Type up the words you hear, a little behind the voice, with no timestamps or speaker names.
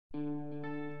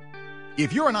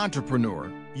If you're an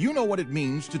entrepreneur, you know what it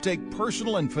means to take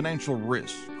personal and financial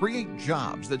risks, create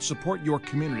jobs that support your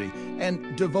community,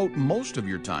 and devote most of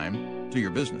your time to your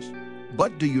business.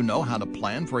 But do you know how to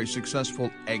plan for a successful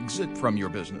exit from your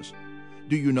business?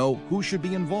 Do you know who should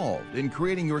be involved in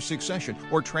creating your succession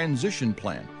or transition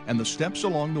plan and the steps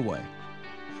along the way?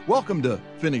 Welcome to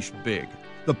Finish Big,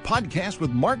 the podcast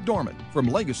with Mark Dorman from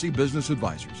Legacy Business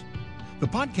Advisors. The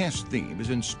podcast theme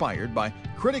is inspired by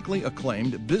critically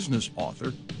acclaimed business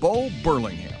author Bo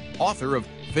Burlingham, author of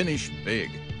Finish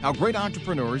Big, How Great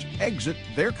Entrepreneurs Exit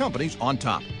Their Companies on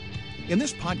Top. In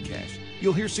this podcast,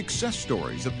 you'll hear success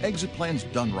stories of exit plans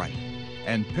done right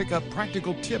and pick up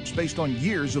practical tips based on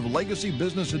years of Legacy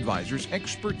Business Advisors'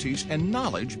 expertise and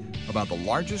knowledge about the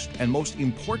largest and most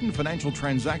important financial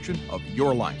transaction of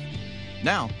your life.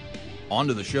 Now, on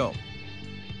to the show.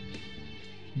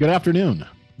 Good afternoon.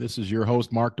 This is your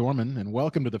host, Mark Dorman, and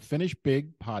welcome to the Finish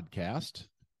Big podcast.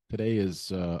 Today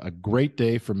is a great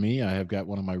day for me. I have got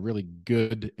one of my really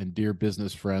good and dear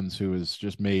business friends who has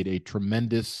just made a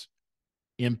tremendous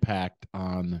impact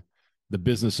on the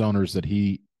business owners that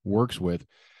he works with.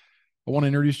 I want to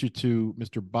introduce you to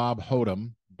Mr. Bob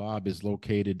Hothem. Bob is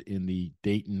located in the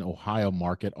Dayton, Ohio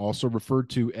market, also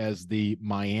referred to as the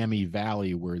Miami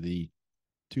Valley, where the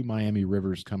two Miami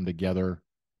rivers come together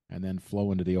and then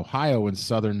flow into the Ohio and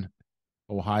southern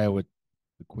Ohio at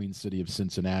the Queen City of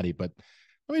Cincinnati. But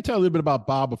let me tell you a little bit about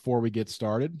Bob before we get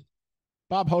started.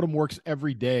 Bob Hothem works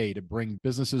every day to bring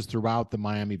businesses throughout the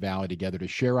Miami Valley together to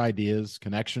share ideas,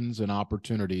 connections, and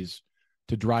opportunities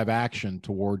to drive action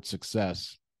toward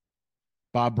success.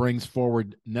 Bob brings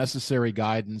forward necessary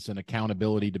guidance and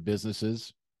accountability to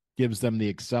businesses, gives them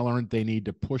the accelerant they need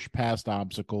to push past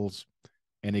obstacles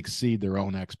and exceed their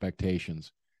own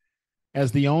expectations.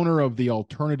 As the owner of the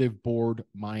Alternative Board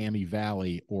Miami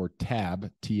Valley, or TAB,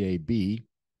 T-A-B,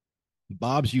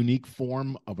 Bob's unique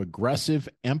form of aggressive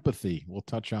empathy, we'll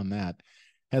touch on that,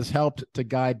 has helped to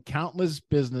guide countless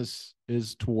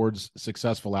businesses towards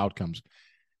successful outcomes,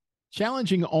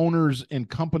 challenging owners and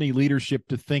company leadership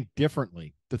to think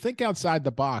differently, to think outside the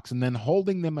box, and then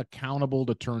holding them accountable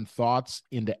to turn thoughts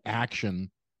into action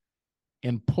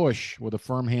and push with a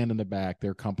firm hand in the back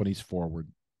their companies forward.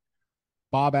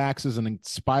 Bob acts as an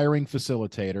inspiring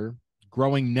facilitator,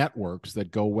 growing networks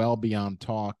that go well beyond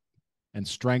talk and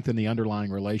strengthen the underlying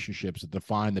relationships that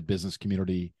define the business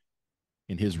community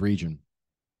in his region.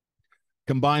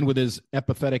 Combined with his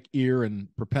empathetic ear and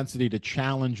propensity to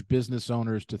challenge business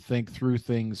owners to think through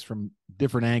things from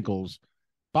different angles,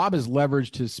 Bob has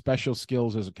leveraged his special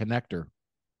skills as a connector,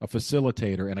 a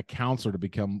facilitator, and a counselor to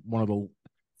become one of the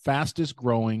fastest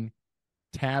growing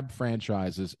TAB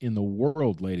franchises in the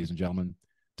world, ladies and gentlemen,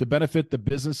 to benefit the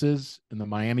businesses in the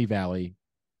Miami Valley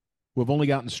who have only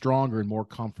gotten stronger and more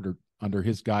comfort under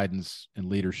his guidance and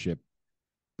leadership.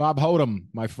 Bob Hothem,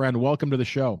 my friend, welcome to the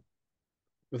show.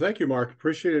 Well, thank you, Mark.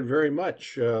 Appreciate it very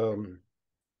much.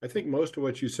 I think most of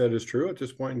what you said is true at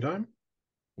this point in time.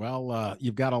 Well,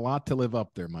 you've got a lot to live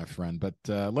up there, my friend,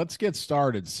 but let's get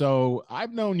started. So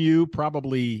I've known you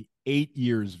probably 8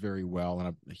 years very well, and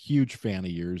I'm a huge fan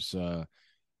of yours.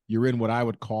 You're in what I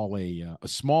would call a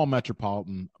small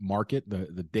metropolitan market,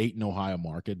 the Dayton, Ohio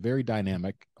market, very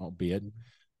dynamic, albeit,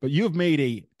 but you have made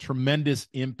a tremendous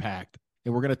impact,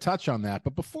 and we're going to touch on that.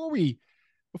 But before we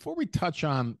touch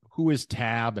on who is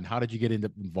TAB and how did you get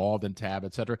involved in TAB,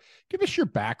 et cetera, give us your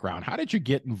background. How did you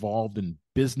get involved in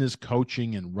business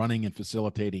coaching and running and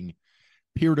facilitating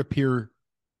peer-to-peer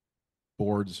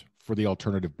boards for the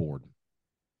Alternative Board?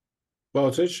 Well,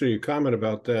 it's interesting you comment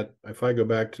about that. If I go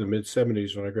back to the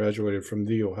mid-'70s when I graduated from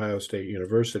The Ohio State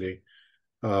University,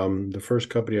 the first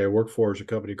company I worked for is a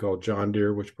company called John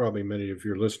Deere, which probably many of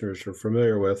your listeners are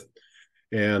familiar with.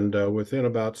 And within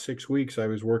about 6 weeks, I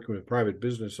was working with private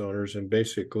business owners, and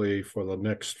basically for the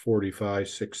next 45,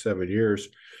 6, 7 years,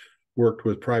 worked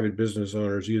with private business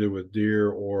owners, either with Deere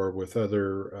or with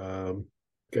other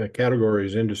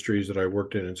categories, industries that I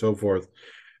worked in and so forth.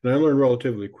 And I learned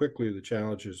relatively quickly the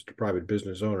challenges the private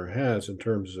business owner has in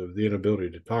terms of the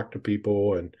inability to talk to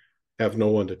people and have no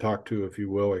one to talk to, if you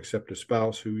will, except a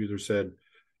spouse who either said,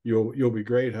 you'll be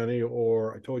great, honey,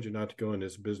 or I told you not to go in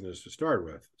this business to start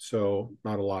with. So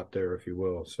not a lot there, if you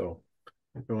will. So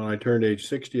when I turned age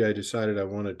 60, I decided I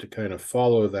wanted to kind of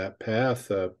follow that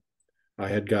path. I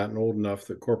had gotten old enough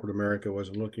that corporate America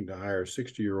wasn't looking to hire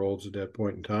 60-year-olds at that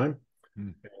point in time.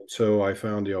 And so I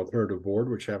found the Alternative Board,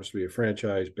 which happens to be a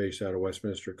franchise based out of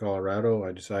Westminster, Colorado.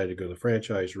 I decided to go the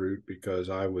franchise route because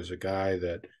I was a guy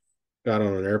that got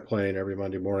on an airplane every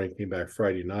Monday morning, came back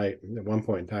Friday night. And at one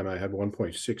point in time, I had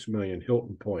 1.6 million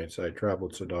Hilton points. I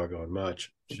traveled so doggone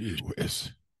much. Gee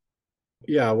whiz.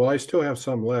 Yeah, well, I still have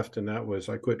some left, and that was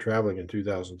I quit traveling in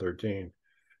 2013.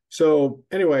 So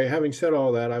anyway, having said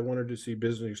all that, I wanted to see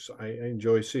business. I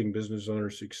enjoy seeing business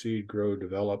owners succeed, grow,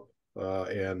 develop,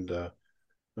 and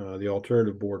the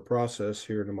alternative board process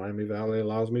here in the Miami Valley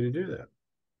allows me to do that.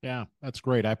 Yeah, that's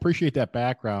great. I appreciate that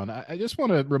background. I just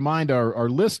want to remind our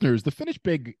listeners the Finish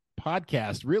Big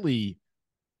podcast really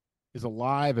is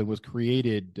alive and was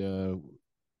created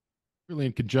really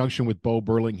in conjunction with Bo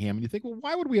Burlingham. And you think, well,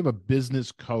 why would we have a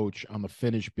business coach on the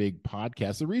Finish Big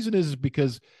podcast? The reason is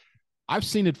because I've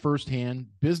seen it firsthand.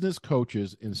 Business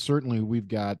coaches, and certainly we've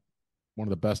got one of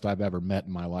the best I've ever met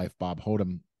in my life, Bob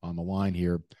Hothem, on the line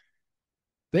here.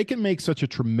 They can make such a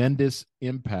tremendous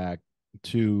impact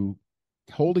to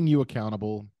holding you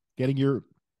accountable, getting your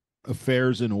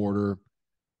affairs in order,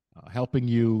 helping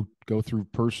you go through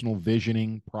personal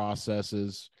visioning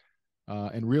processes,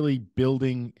 and really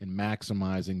building and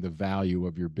maximizing the value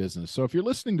of your business. So if you're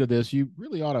listening to this, you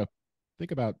really ought to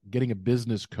think about getting a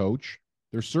business coach.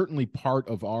 They're certainly part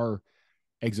of our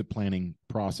exit planning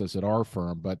process at our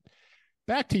firm. But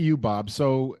back to you, Bob.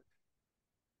 So,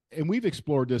 and we've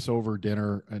explored this over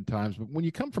dinner and times, but when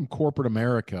you come from corporate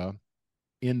America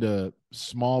into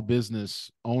small business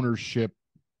ownership,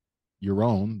 your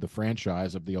own, the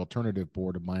franchise of the Alternative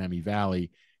Board of Miami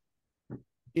Valley,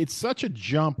 it's such a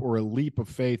jump or a leap of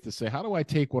faith to say, how do I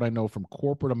take what I know from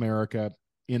corporate America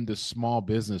into small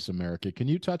business America? Can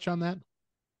you touch on that?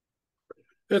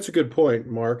 That's a good point,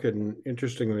 Mark. And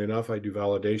interestingly enough, I do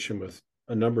validation with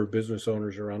a number of business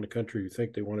owners around the country who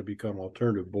think they want to become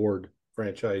alternative board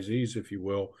franchisees, if you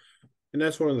will. And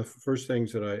that's one of the first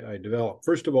things that I developed.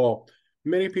 First of all,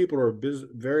 many people are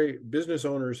business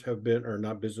owners have been, or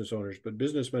not business owners, but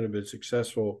businessmen have been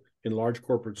successful in large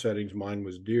corporate settings. Mine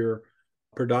was Deere,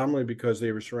 predominantly because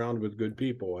they were surrounded with good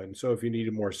people. And so if you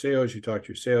needed more sales, you talk to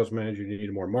your sales manager. You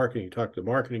needed more marketing, you talk to the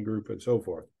marketing group, and so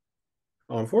forth.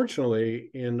 Unfortunately,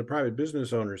 in the private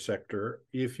business owner sector,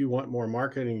 if you want more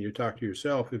marketing, you talk to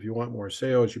yourself. If you want more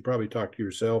sales, you probably talk to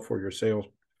yourself or your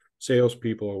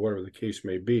salespeople or whatever the case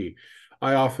may be.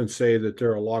 I often say that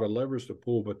there are a lot of levers to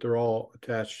pull, but they're all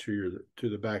attached to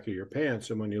the back of your pants.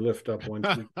 And when you lift up one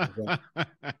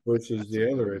versus the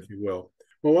other, if you will.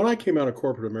 Well, when I came out of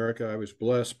corporate America, I was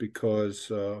blessed because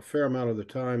a fair amount of the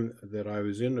time that I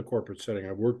was in the corporate setting,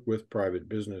 I worked with private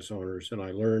business owners, and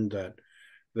I learned that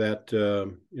if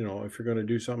you're going to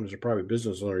do something as a private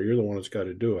business owner, you're the one that's got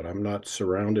to do it. I'm not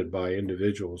surrounded by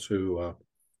individuals who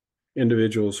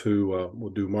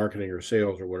will do marketing or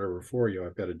sales or whatever for you.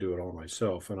 I've got to do it all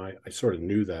myself, and I sort of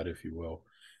knew that, if you will.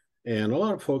 And a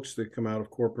lot of folks that come out of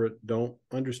corporate don't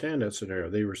understand that scenario.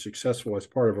 They were successful as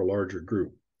part of a larger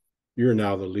group. You're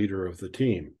now the leader of the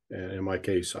team. And in my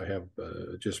case, I have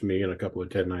just me and a couple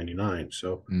of 1099.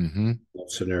 So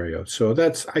that scenario. So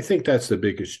I think that's the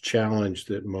biggest challenge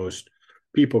that most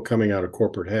people coming out of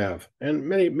corporate have. And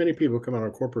many people come out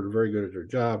of corporate are very good at their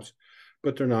jobs,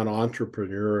 but they're not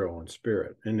entrepreneurial in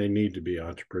spirit. And they need to be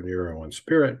entrepreneurial in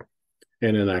spirit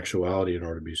and in actuality in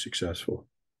order to be successful.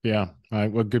 Yeah, I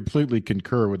would completely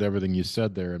concur with everything you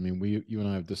said there. I mean, you and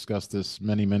I have discussed this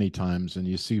many, many times, and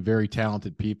you see very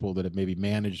talented people that have maybe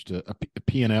managed a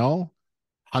P&L,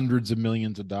 hundreds of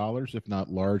millions of dollars, if not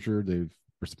larger. They've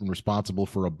been responsible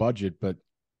for a budget. But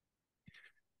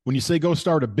when you say go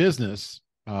start a business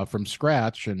from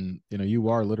scratch, and you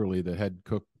are literally the head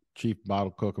cook, chief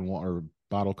bottle cook, or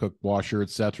bottle cook, washer,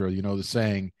 etc. The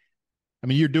saying. I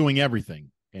mean, you're doing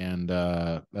everything. And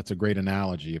that's a great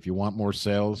analogy. If you want more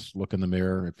sales, look in the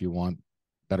mirror. If you want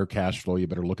better cash flow, you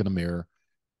better look in the mirror.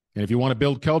 And if you want to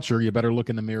build culture, you better look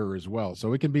in the mirror as well.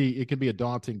 So it can be a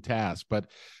daunting task. But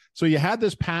so you had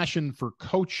this passion for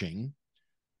coaching.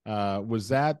 Was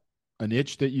that an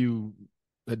itch that you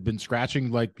had been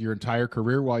scratching like your entire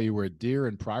career while you were at Deere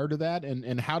and prior to that?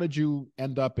 And how did you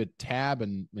end up at Tab,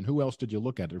 and who else did you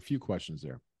look at? There are a few questions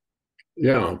there.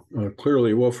 Yeah,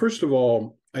 clearly. Well, first of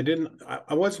all,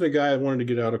 I wasn't a guy that wanted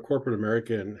to get out of corporate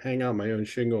America and hang out my own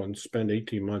shingle and spend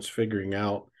 18 months figuring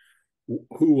out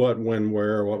who, what, when,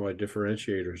 where, what my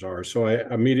differentiators are. So I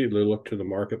immediately looked to the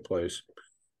marketplace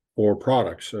for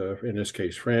products, in this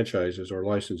case, franchises or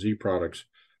licensee products.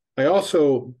 I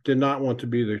also did not want to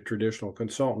be the traditional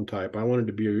consultant type. I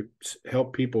wanted to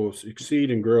help people succeed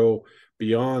and grow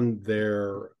beyond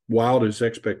their wildest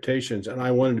expectations, and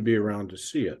I wanted to be around to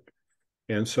see it.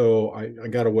 And so I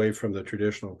got away from the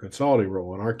traditional consulting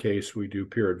role. In our case, we do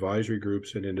peer advisory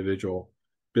groups and individual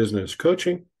business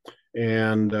coaching.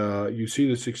 And you see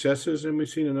the successes, and we've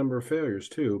seen a number of failures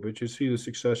too, but you see the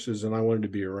successes, and I wanted to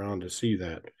be around to see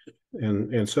that.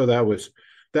 And so that was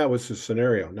the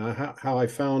scenario. Now, how I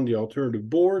found the alternative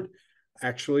board,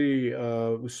 Actually,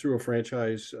 it was through a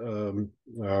franchise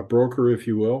broker, if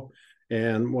you will.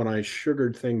 And when I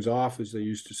sugared things off, as they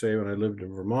used to say when I lived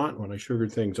in Vermont, when I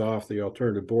sugared things off, the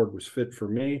alternative board was fit for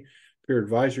me. Peer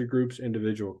advisory groups,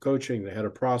 individual coaching, they had a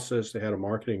process, they had a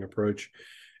marketing approach,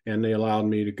 and they allowed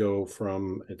me to go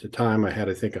from, at the time, I had,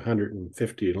 I think,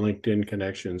 150 LinkedIn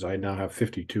connections. I now have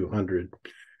 5,200.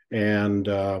 And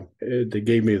they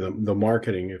gave me the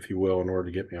marketing, if you will, in order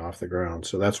to get me off the ground.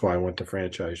 So that's why I went the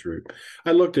franchise route.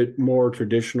 I looked at more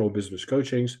traditional business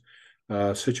coachings,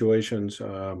 situations,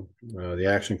 the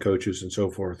action coaches and so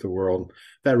forth, the world.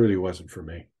 That really wasn't for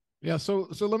me. Yeah. So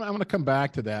I'm going to come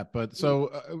back to that. But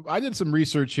so I did some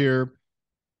research here.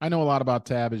 I know a lot about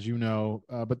TAB, as you know,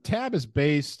 but TAB is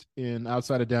based in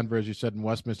outside of Denver, as you said, in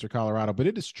Westminster, Colorado. But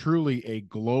it is truly a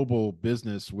global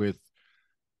business with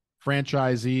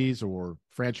franchisees or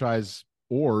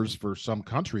franchisors for some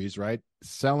countries, right?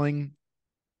 Selling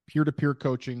peer-to-peer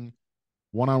coaching,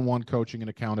 one-on-one coaching and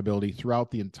accountability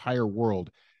throughout the entire world.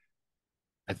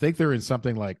 I think they're in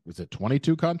something like, was it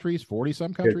 22 countries, 40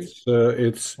 some countries?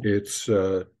 It's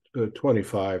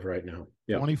 25 right now.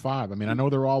 Yeah. 25. I mean, I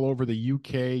know they're all over the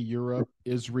UK, Europe,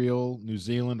 Israel, New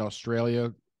Zealand,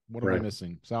 Australia. What am I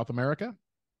missing? South America?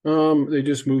 They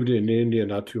just moved into India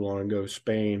not too long ago,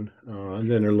 Spain, and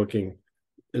then they're looking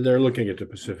at the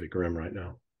Pacific Rim right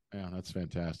now. Yeah, that's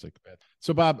fantastic.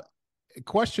 So, Bob, a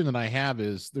question that I have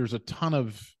is: there's a ton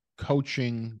of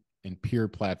coaching and peer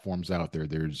platforms out there.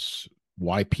 There's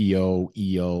YPO,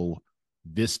 EO,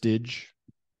 Vistage.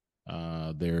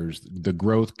 There's the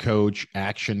Growth Coach,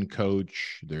 Action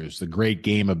Coach. There's the Great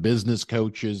Game of Business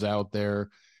coaches out there.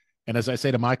 And as I say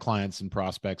to my clients and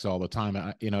prospects all the time,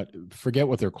 forget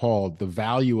what they're called. The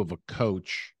value of a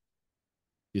coach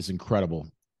is incredible.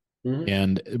 Mm-hmm.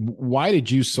 And why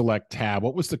did you select TAB?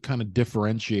 What was the kind of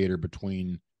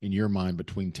differentiator in your mind,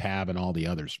 between TAB and all the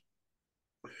others?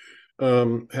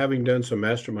 Having done some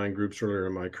mastermind groups earlier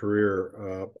in my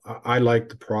career, I like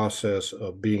the process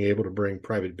of being able to bring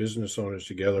private business owners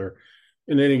together.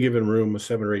 In any given room with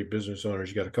 7 or 8 business owners,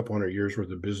 you got a couple hundred years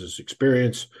worth of business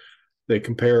experience. They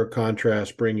compare,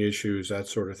 contrast, bring issues, that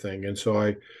sort of thing. And so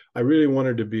I really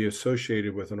wanted to be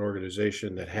associated with an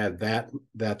organization that had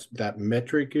that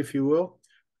metric, if you will.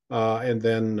 And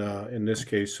then in this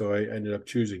case, so I ended up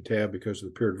choosing TAB because of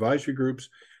the peer advisory groups,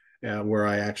 where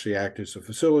I actually act as a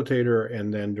facilitator.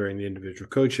 And then during the individual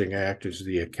coaching, I act as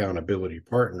the accountability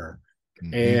partner.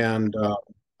 Mm-hmm.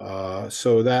 And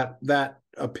so that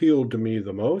appealed to me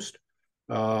the most.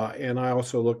 And I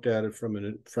also looked at it from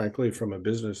a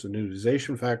business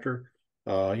annuitization factor.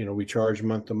 We charge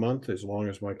month to month as long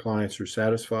as my clients are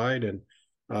satisfied, and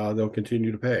they'll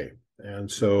continue to pay. And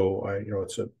so it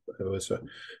was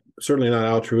certainly not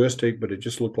altruistic, but it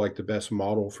just looked like the best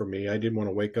model for me. I didn't want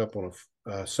to wake up on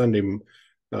a Sunday,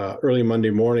 early Monday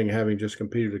morning, having just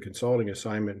completed a consulting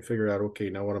assignment and figure out, okay,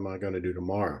 now what am I going to do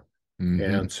tomorrow? Mm-hmm.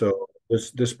 And so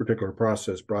this particular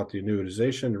process brought the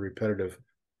annuitization, the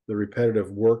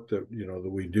repetitive work that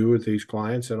we do with these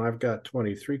clients. And I've got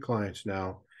 23 clients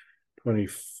now.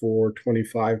 24,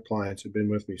 25 clients have been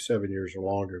with me 7 years or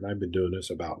longer, and I've been doing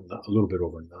this about a little bit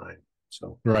over 9.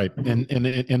 So right, and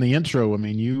in the intro, I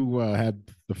mean, you had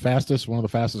one of the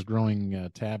fastest growing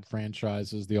TAB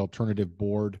franchises, the alternative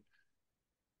board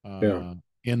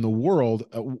in the world.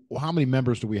 How many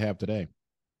members do we have today?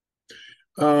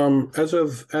 As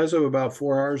of about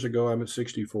 4 hours ago, I'm at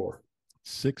 64.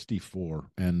 64,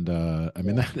 and I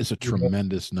mean, that is a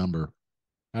tremendous number.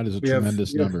 That is a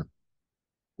tremendous number.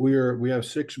 We have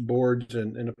 6 boards,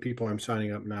 and the people I'm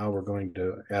signing up now, we're going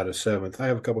to add a 7th. I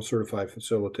have a couple certified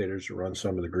facilitators who run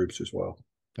some of the groups as well.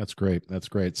 That's great. That's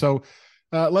great. So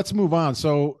let's move on.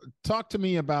 So talk to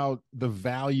me about the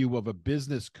value of a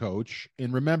business coach.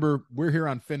 And remember, we're here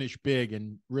on Finish Big,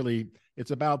 and really it's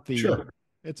about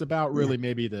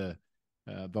maybe the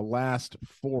last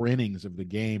 4 innings of the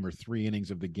game, or 3 innings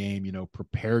of the game,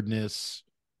 preparedness,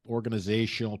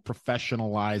 organizational,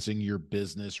 professionalizing your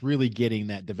business, really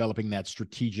developing that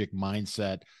strategic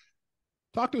mindset.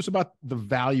 Talk to us about the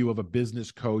value of a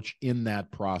business coach in that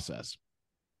process.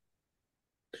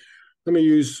 Let me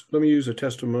use a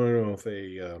testimonial of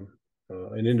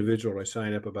an individual I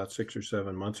signed up about 6 or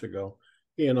 7 months ago.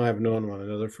 He and I have known one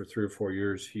another for 3 or 4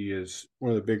 years. He is one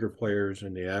of the bigger players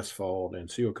in the asphalt and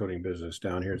seal coating business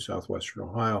down here in southwestern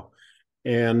Ohio.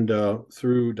 And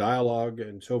through dialogue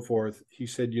and so forth, he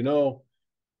said,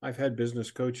 I've had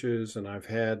business coaches, and I've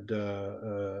had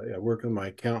I work with my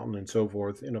accountant and so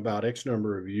forth. In about X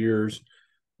number of years,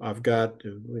 I've got,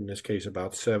 in this case,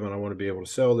 about 7. I want to be able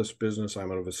to sell this business.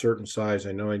 I'm of a certain size.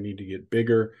 I know I need to get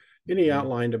bigger. And he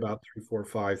outlined about 3, 4,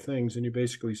 5 things. And he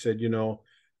basically said,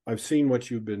 I've seen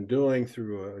what you've been doing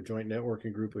through a joint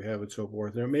networking group we have and so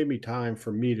forth. And it made me time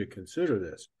for me to consider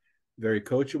this. Very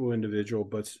coachable individual,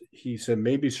 but he said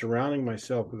maybe surrounding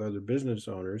myself with other business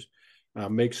owners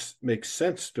makes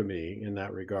sense to me in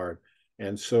that regard.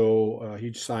 And so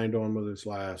he signed on with us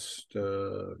last,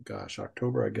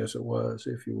 October, I guess it was,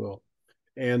 if you will.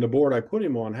 And the board I put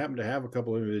him on happened to have a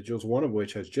couple of individuals, one of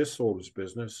which has just sold his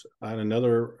business, and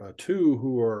another two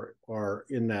who are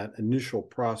in that initial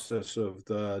process of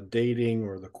the dating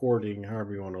or the courting,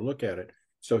 however you want to look at it.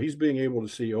 So he's being able to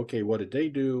see, okay, what did they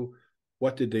do?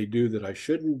 What did they do that I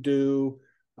shouldn't do?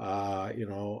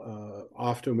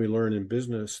 Often we learn in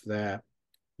business that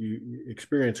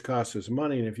experience costs us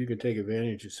money, and if you can take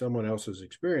advantage of someone else's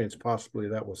experience, possibly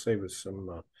that will save us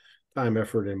some time,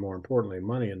 effort, and more importantly,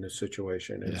 money in this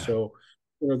situation. And so,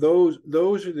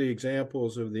 those are the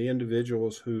examples of the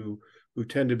individuals who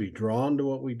tend to be drawn to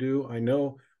what we do. I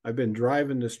know I've been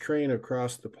driving this train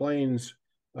across the plains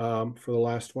for the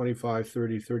last 25,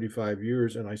 30, 35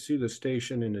 years, and I see the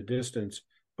station in the distance,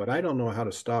 but I don't know how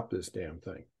to stop this damn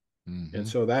thing. Mm-hmm. And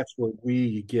so that's where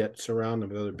we get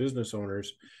surrounded with other business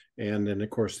owners, and then, of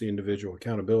course, the individual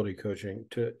accountability coaching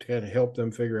to kind of help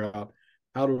them figure out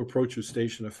how to approach a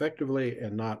station effectively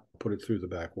and not put it through the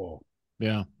back wall.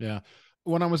 Yeah, yeah.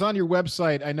 When I was on your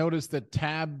website, I noticed that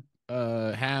Tab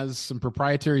has some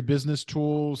proprietary business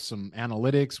tools, some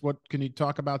analytics. What can you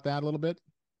talk about that a little bit?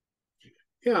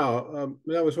 Yeah,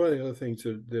 that was one of the other things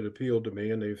that appealed to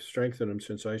me, and they've strengthened them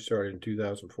since I started in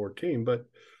 2014. But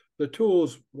the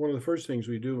tools, one of the first things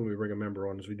we do when we bring a member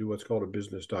on is we do what's called a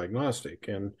business diagnostic.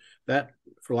 And that,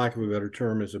 for lack of a better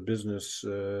term, is a business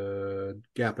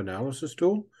gap analysis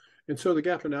tool. And so the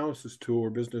gap analysis tool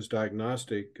or business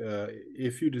diagnostic,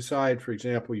 if you decide, for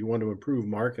example, you want to improve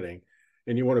marketing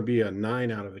and you want to be a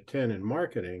 9 out of a 10 in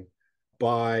marketing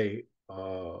by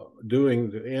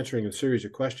answering a series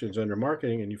of questions under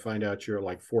marketing, and you find out you're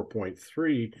like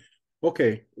 4.3,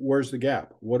 okay, where's the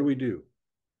gap? What do we do?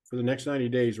 For the next 90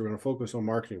 days, we're going to focus on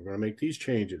marketing. We're going to make these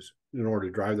changes in order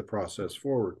to drive the process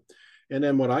forward. And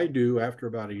then what I do after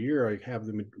about a year, I have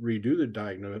them redo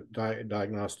the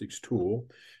diagnostics tool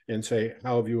and say,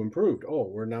 how have you improved? Oh,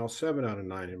 we're now 7 out of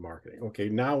 9 in marketing. Okay,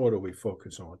 now what do we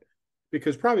focus on?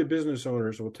 Because probably business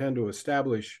owners will tend to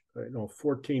establish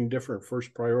 14 different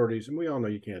first priorities, and we all know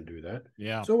you can't do that.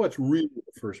 Yeah. So what's really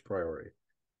the first priority?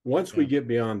 Once we get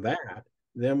beyond that,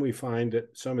 then we find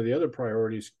that some of the other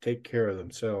priorities take care of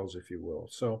themselves, if you will.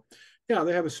 So, yeah,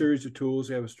 they have a series of tools.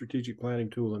 They have a strategic planning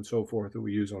tool and so forth that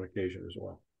we use on occasion as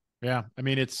well. Yeah, I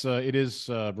mean, it is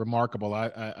remarkable.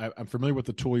 I'm familiar with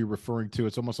the tool you're referring to.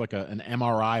 It's almost like an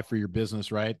MRI for your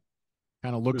business, right?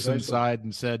 Kind of looks inside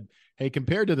and said, hey,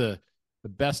 compared to the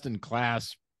best in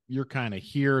class, you're kind of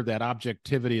here. That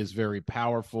objectivity is very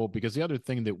powerful, because the other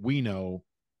thing that we know,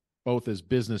 both as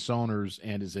business owners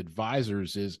and as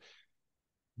advisors, is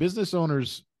business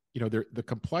owners, the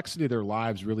complexity of their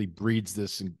lives really breeds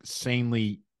this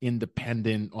insanely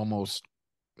independent, almost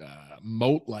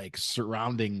moat-like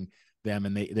surrounding them.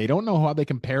 And they don't know how they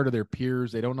compare to their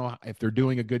peers. They don't know if they're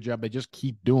doing a good job. They just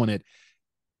keep doing it.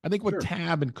 I think what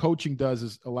Tab and coaching does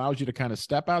is allows you to kind of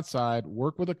step outside,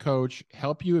 work with a coach,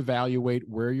 help you evaluate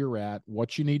where you're at,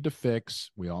 what you need to fix.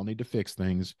 We all need to fix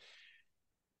things.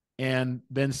 And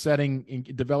then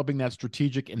developing that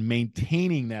strategic and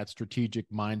maintaining that strategic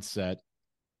mindset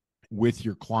with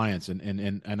your clients.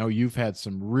 And I know you've had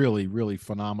some really, really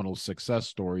phenomenal success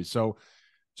stories. So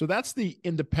that's the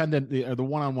independent, the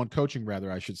one-on-one coaching,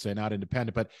 rather, I should say, not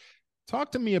independent. But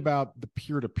talk to me about the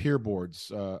peer-to-peer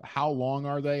boards. How long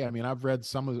are they? I mean, I've read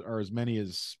some are as many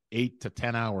as 8 to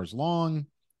 10 hours long,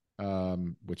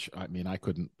 which, I mean, I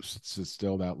couldn't sit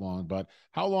still that long. But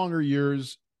how long are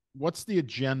yours? What's the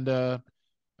agenda?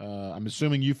 I'm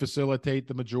assuming you facilitate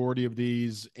the majority of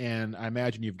these, and I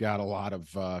imagine you've got a lot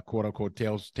of quote unquote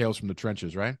tales from the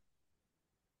trenches, right?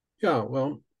 Yeah,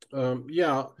 well,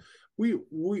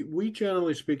 we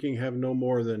generally speaking have no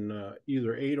more than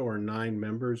either 8 or 9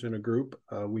 members in a group.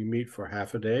 We meet for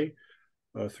half a day.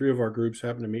 3 of our groups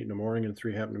happen to meet in the morning, and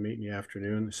 3 happen to meet in the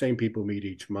afternoon. The same people meet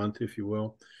each month, if you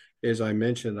will. As I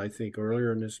mentioned, I think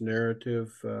earlier in this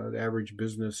narrative, the average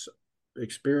business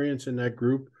experience in that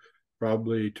group,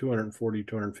 probably 240,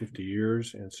 250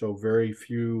 years. And so very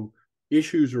few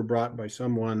issues are brought by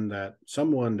someone that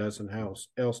someone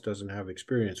else doesn't have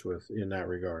experience with in that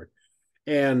regard.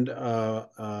 And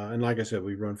like I said,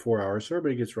 we run 4 hours, so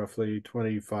everybody gets roughly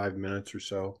 25 minutes or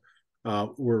so.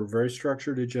 We're very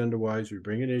structured agenda-wise. We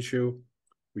bring an issue.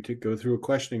 We go through a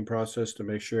questioning process to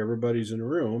make sure everybody's in the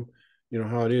room. You know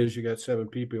how it is. You got 7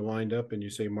 people lined up, and you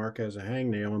say Mark has a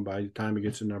hangnail, and by the time he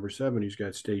gets to number 7, he's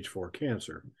got stage 4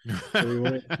 cancer.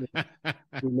 So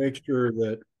we make sure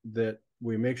that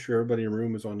we make sure everybody in the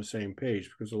room is on the same page,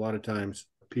 because a lot of times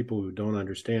people who don't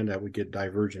understand that, we get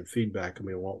divergent feedback, and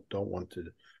we don't want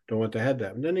to have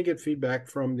that. And then they get feedback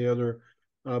from the other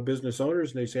business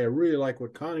owners, and they say, I really like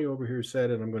what Connie over here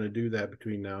said, and I'm going to do that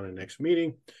between now and the next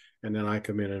meeting. And then I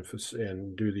come in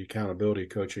and do the accountability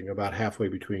coaching about halfway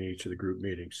between each of the group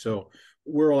meetings. So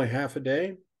we're only half a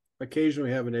day.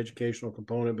 Occasionally we have an educational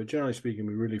component, but generally speaking,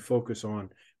 we really focus on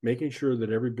making sure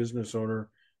that every business owner,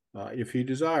 if he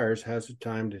desires, has the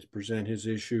time to present his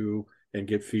issue and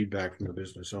get feedback from the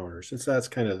business owner. Since that's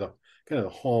kind of the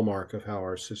hallmark of how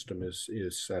our system is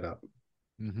set up.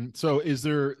 Mm-hmm. So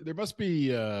there must be,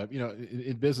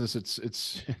 in business,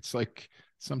 it's like,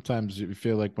 sometimes you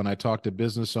feel like when I talk to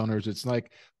business owners, it's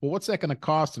like, well, what's that going to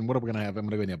cost? And what are we going to have? I'm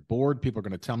going to be on a board. People are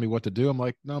going to tell me what to do. I'm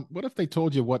like, no, what if they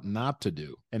told you what not to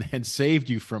do and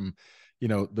saved you from,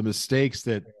 the mistakes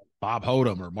that Bob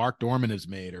Hothem or Mark Dorman has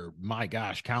made, or my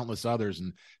gosh, countless others.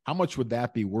 And how much would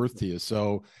that be worth to you?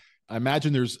 So I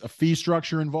imagine there's a fee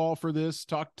structure involved for this.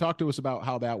 Talk to us about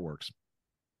how that works.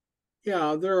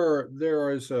 Yeah, there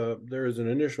is an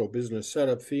initial business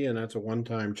setup fee, and that's a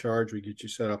one-time charge. We get you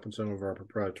set up in some of our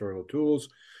proprietary tools.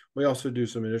 We also do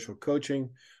some initial coaching.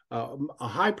 A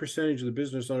high percentage of the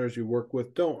business owners we work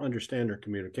with don't understand their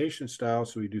communication style,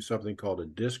 so we do something called a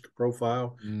DISC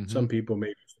profile. Mm-hmm. Some people may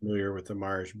be familiar with the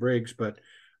Myers-Briggs, but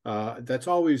that's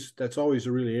always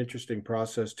a really interesting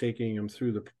process, taking them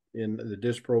through in the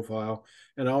DISC profile.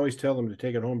 And I always tell them to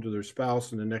take it home to their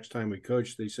spouse. And the next time we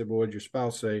coach, they said, well, what did your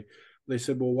spouse say? They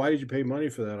said, well, why did you pay money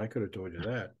for that? I could have told you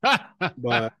that.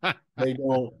 But they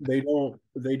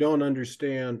don't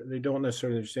understand. They don't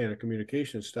necessarily understand a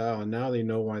communication style. And now they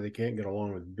know why they can't get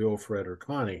along with Bill, Fred, or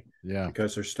Connie. Yeah.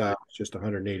 Because their style is just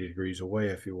 180 degrees away,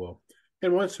 if you will.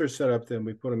 And once they're set up, then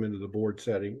we put them into the board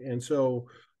setting. And so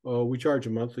we charge a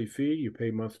monthly fee. You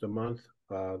pay month to month.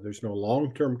 There's no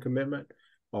long-term commitment.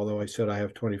 Although I said I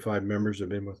have 25 members that have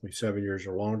been with me 7 years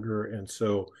or longer. And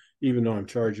so even though I'm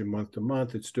charging month to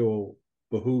month, it still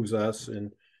behooves us.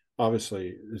 And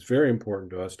obviously, it's very important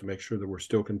to us to make sure that we're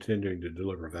still continuing to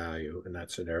deliver value in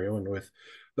that scenario. And with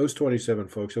those 27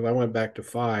 folks, if I went back to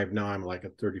 5, now I'm like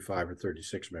at 35 or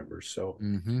 36 members. So,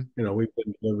 mm-hmm. We've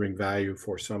been delivering value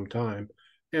for some time.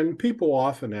 And people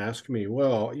often ask me,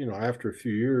 well, after a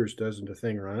few years, doesn't the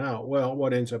thing run out? Well,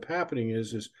 what ends up happening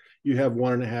is you have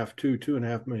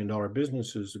 $2.5 million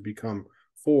businesses that become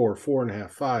 $4.5 million,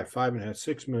 $5.5 million,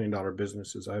 $6 million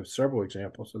businesses. I have several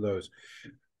examples of those.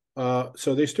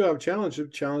 So they still have challenges.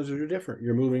 Challenges are different.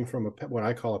 You're moving from what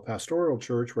I call a pastoral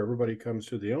church, where everybody comes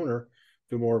to the owner,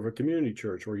 to more of a community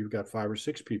church, where you've got 5 or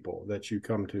 6 people that you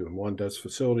come to, and one does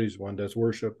facilities, one does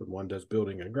worship, and one does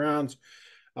building and grounds.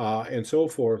 And so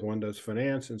forth. One does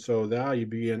finance. And so now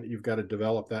you've got to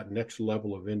develop that next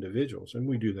level of individuals. And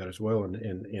we do that as well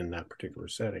in that particular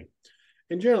setting.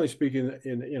 And generally speaking,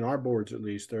 in our boards, at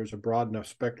least, there's a broad enough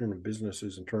spectrum of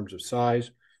businesses in terms of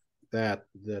size that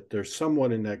there's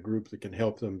someone in that group that can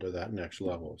help them to that next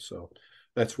level. So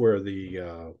that's where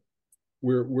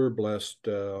we're blessed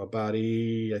about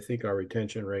I think our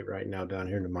retention rate right now down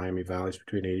here in the Miami Valley is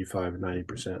between 85 and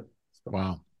 90%. So.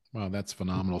 Wow. Wow, that's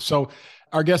phenomenal. So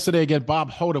our guest today, again, Bob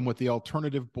Hothem with the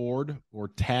Alternative Board, or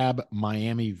TAB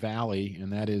Miami Valley,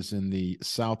 and that is in the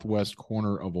southwest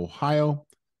corner of Ohio,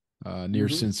 near mm-hmm.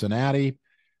 Cincinnati.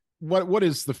 What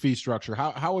is the fee structure?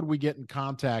 How would we get in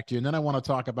contact you? And then I want to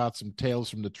talk about some tales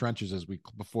from the trenches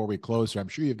before we close here. I'm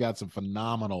sure you've got some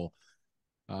phenomenal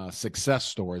success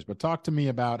stories, but talk to me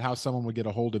about how someone would get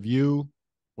a hold of you,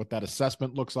 what that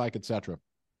assessment looks like, et cetera.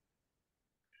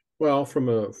 Well, from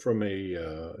a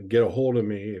get a hold of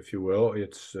me, if you will,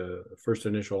 it's first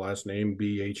initial last name,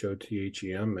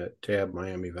 BHOTHEM at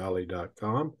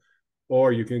tabmiamivalley.com.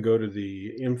 Or you can go to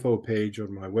the info page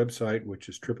on my website, which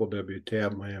is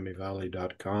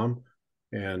www.tabmiamivalley.com.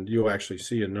 And you'll actually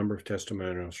see a number of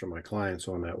testimonials from my clients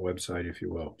on that website, if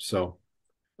you will. So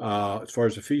as far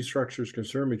as the fee structure is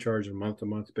concerned, we charge on a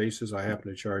month-to-month basis. I happen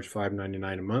to charge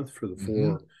 $5.99 a month for the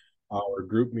mm-hmm. 4-hour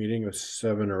group meeting with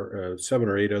 7 or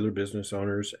 8 other business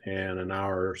owners, and an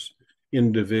hour's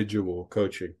individual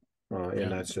coaching in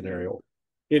that scenario.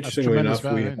 Interestingly enough,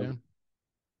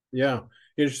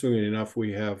 interestingly enough,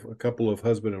 we have a couple of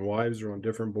husband and wives who are on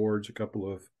different boards, a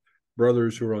couple of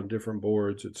brothers who are on different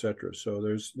boards, et cetera. So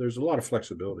there's a lot of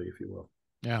flexibility, if you will.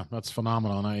 Yeah, that's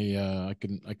phenomenal, and I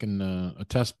can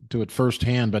attest to it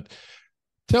firsthand. But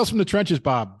tales from the trenches,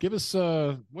 Bob. Give us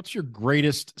what's your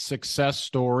greatest success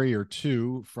story or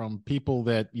two from people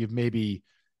that you've maybe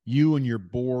you and your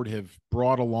board have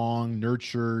brought along,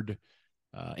 nurtured,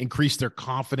 increased their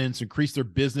confidence, increased their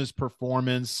business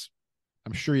performance?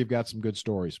 I'm sure you've got some good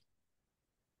stories.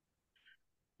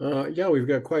 Yeah, we've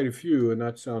got quite a few, and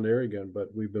not sound arrogant, but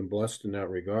we've been blessed in that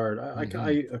regard.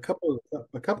 A couple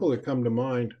that come to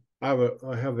mind. I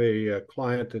have a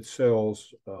client that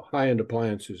sells high-end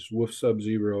appliances, Wolf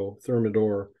Sub-Zero,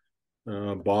 Thermador,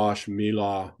 Bosch,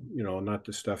 Miele, not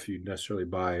the stuff you'd necessarily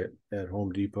buy at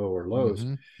Home Depot or Lowe's.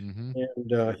 And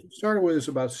he started with us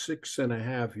about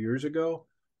 6.5 years ago,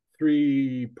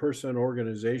 3-person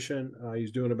organization. He's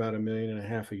doing about $1.5 million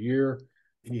a year.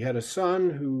 He had a son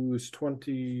who was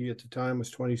 20 at the time, was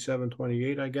 27,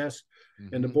 28, I guess.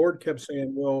 And the board kept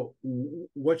saying, well,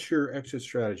 what's your exit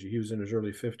strategy? He was in his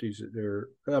early 50s,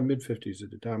 mid 50s at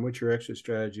the time. What's your exit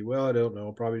strategy? Well, I don't know.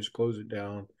 I'll probably just close it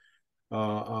down.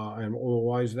 And well,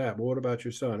 why is that? Well, what about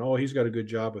your son? Oh, he's got a good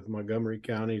job with Montgomery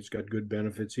County. He's got good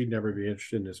benefits. He'd never be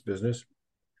interested in this business.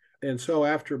 And so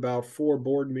after about 4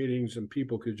 board meetings and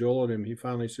people cajoling him, he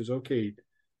finally says, okay,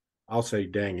 I'll say,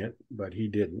 dang it, but he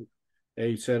didn't. And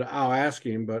he said, I'll ask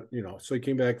him, but, so he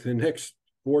came back to the next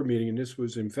board meeting, and this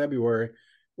was in February.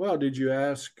 Well, did you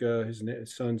ask, his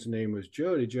son's name was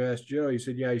Joe. Did you ask Joe? He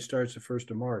said, yeah, he starts the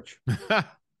 1st of March.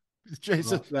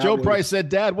 Joe probably said,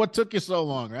 Dad, what took you so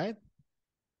long, right?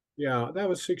 Yeah, that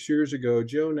was 6 years ago.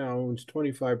 Joe now owns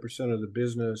 25% of the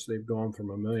business. They've gone from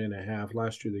 $1.5 million.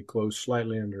 Last year, they closed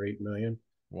slightly under $8 million.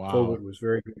 Wow. COVID was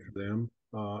very good for them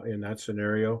in that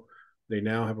scenario. They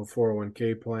now have a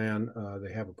 401k plan.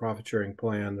 They have a profit sharing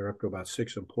plan. They're up to about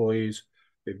 6 employees.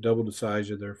 They've doubled the size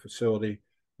of their facility.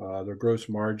 Their gross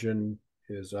margin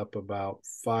is up about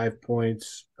 5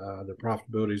 points. Their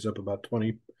profitability is up about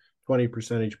 20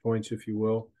 percentage points, if you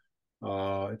will.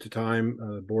 At the time,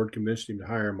 the board convinced him to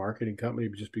hire a marketing company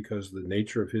just because of the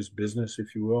nature of his business,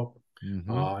 if you will.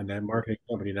 And that marketing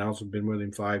company now has been with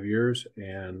him 5 years,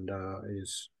 and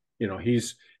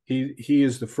he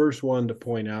is the first one to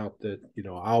point out that,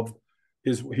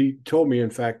 he told me,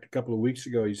 in fact, a couple of weeks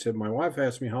ago, he said, my wife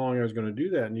asked me how long I was going to do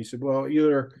that. And he said, well,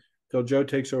 either till Joe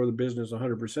takes over the business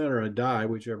 100% or I die,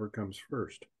 whichever comes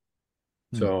first.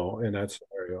 So in that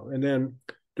scenario. And then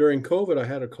during COVID, I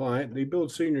had a client, they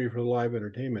build scenery for the live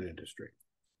entertainment industry.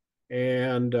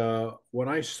 And when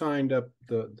I signed up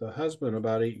the husband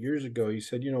about 8 years ago, he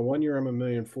said, 1 year I'm $1.4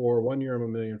 million, 1 year I'm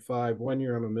 $1.5 million, 1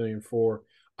 year I'm $1.4 million.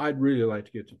 I'd really like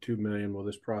to get to 2 million. Will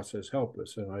this process help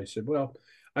us? And I said, well,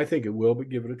 I think it will, but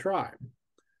give it a try.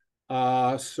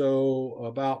 So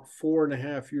about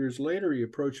 4.5 years later, he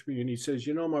approached me and he says,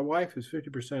 my wife is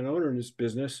 50% owner in this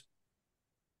business.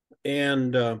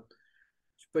 And,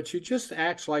 but she just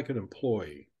acts like an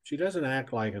employee. She doesn't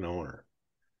act like an owner.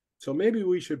 So maybe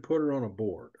we should put her on a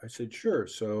board. I said, sure.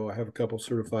 So I have a couple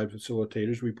certified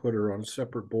facilitators. We put her on a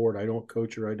separate board. I don't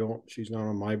coach her. She's not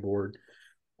on my board.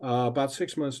 About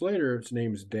 6 months later, his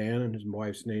name is Dan and his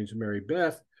wife's name's Mary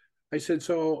Beth. I said,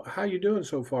 so how you doing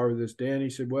so far with this, Dan?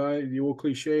 He said, well, the old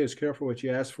cliche is careful what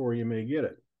you ask for, you may get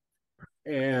it.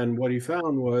 And what he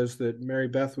found was that Mary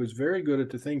Beth was very good at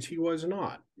the things he was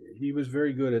not. He was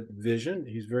very good at vision.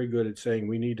 He's very good at saying,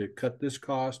 we need to cut this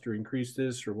cost or increase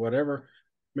this or whatever.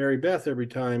 Mary Beth, every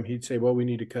time he'd say, well, we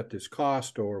need to cut this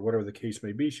cost or whatever the case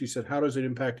may be, she said, how does it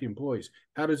impact the employees?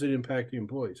 How does it impact the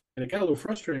employees? And it got a little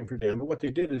frustrating for them, but what they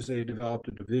did is they developed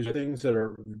a division, things that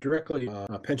are directly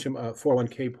pension,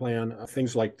 401k plan,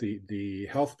 things like the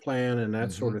health plan and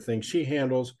that sort of thing. He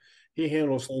handles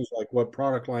things like what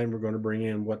product line we're going to bring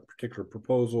in, what particular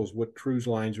proposals, what cruise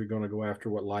lines we're going to go after,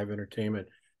 what live entertainment,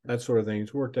 that sort of thing.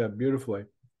 It's worked out beautifully.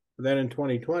 But then in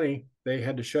 2020, they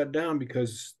had to shut down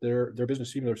because their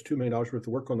business, even though there's $2 million worth of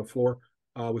work on the floor,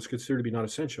 was considered to be not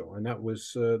essential, and that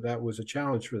was a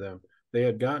challenge for them. They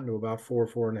had gotten to about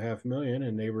 4.5 million,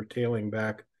 and they were tailing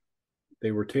back.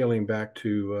 They were tailing back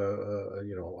to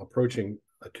approaching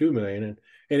a 2 million. And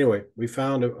anyway, we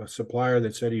found a supplier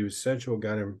that said he was essential,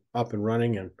 got him up and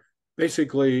running, and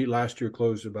basically last year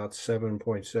closed about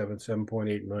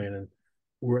 7.8 million,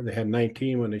 and they had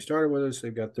 19 when they started with us.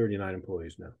 They've got 39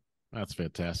 employees now. That's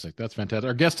fantastic. That's fantastic.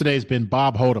 Our guest today has been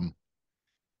Bob Hothem.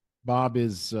 Bob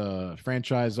is a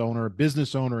franchise owner,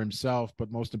 business owner himself, but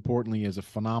most importantly is a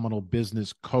phenomenal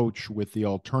business coach with the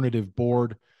Alternative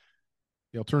Board.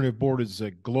 The Alternative Board is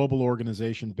a global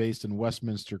organization based in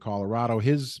Westminster, Colorado.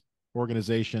 His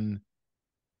organization,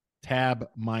 Tab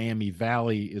Miami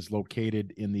Valley, is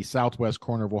located in the southwest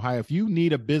corner of Ohio. If you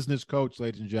need a business coach,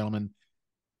 ladies and gentlemen,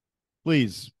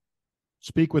 please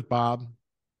speak with Bob.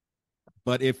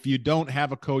 But if you don't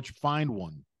have a coach, find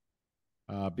one,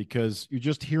 because you're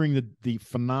just hearing the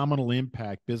phenomenal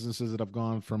impact. Businesses that have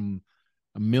gone from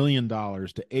 $1 million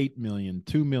to 8 million,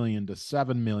 2 million to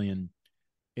 7 million.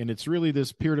 And it's really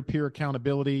this peer-to-peer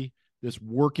accountability, this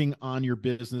working on your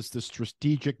business, this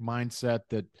strategic mindset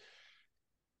that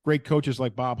great coaches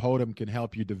like Bob Hothem can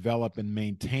help you develop and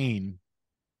maintain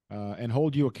and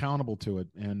hold you accountable to it.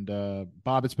 And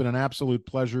Bob, it's been an absolute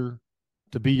pleasure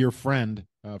to be your friend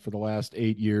for the last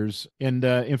 8 years. And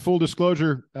in full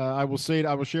disclosure, I will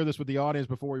share this with the audience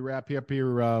before we wrap up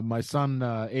here. My son,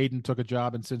 Aiden, took a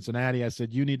job in Cincinnati. I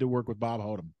said, you need to work with Bob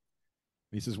Hothem.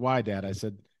 He says, why, Dad? I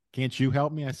said, can't you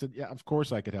help me? I said, yeah, of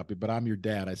course I could help you, but I'm your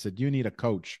dad. I said, you need a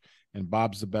coach, and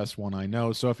Bob's the best one I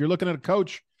know. So if you're looking at a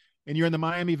coach and you're in the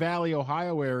Miami Valley,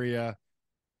 Ohio area,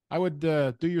 I would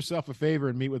do yourself a favor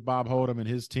and meet with Bob Hothem and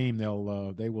his team.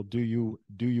 They will do you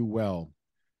well.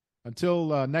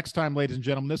 Until next time, ladies and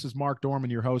gentlemen, this is Mark Dorman,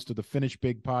 your host of the Finish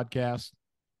Big podcast.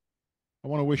 I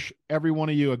want to wish every one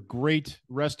of you a great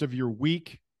rest of your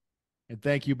week, and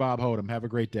thank you, Bob Hothem. Have a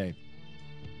great day.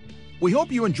 We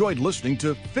hope you enjoyed listening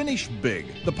to Finish Big,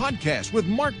 the podcast with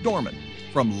Mark Dorman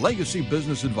from Legacy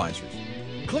Business Advisors.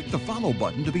 Click the follow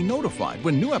button to be notified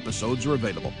when new episodes are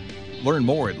available. Learn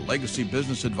more at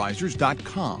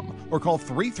legacybusinessadvisors.com or call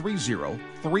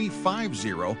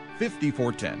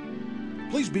 330-350-5410.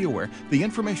 Please be aware the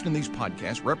information in these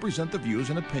podcasts represent the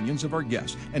views and opinions of our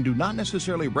guests and do not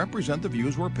necessarily represent the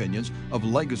views or opinions of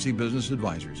Legacy Business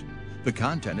Advisors. The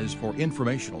content is for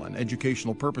informational and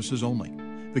educational purposes only.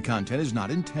 The content is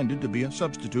not intended to be a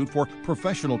substitute for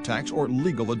professional tax or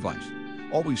legal advice.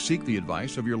 Always seek the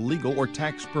advice of your legal or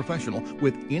tax professional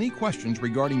with any questions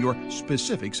regarding your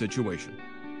specific situation.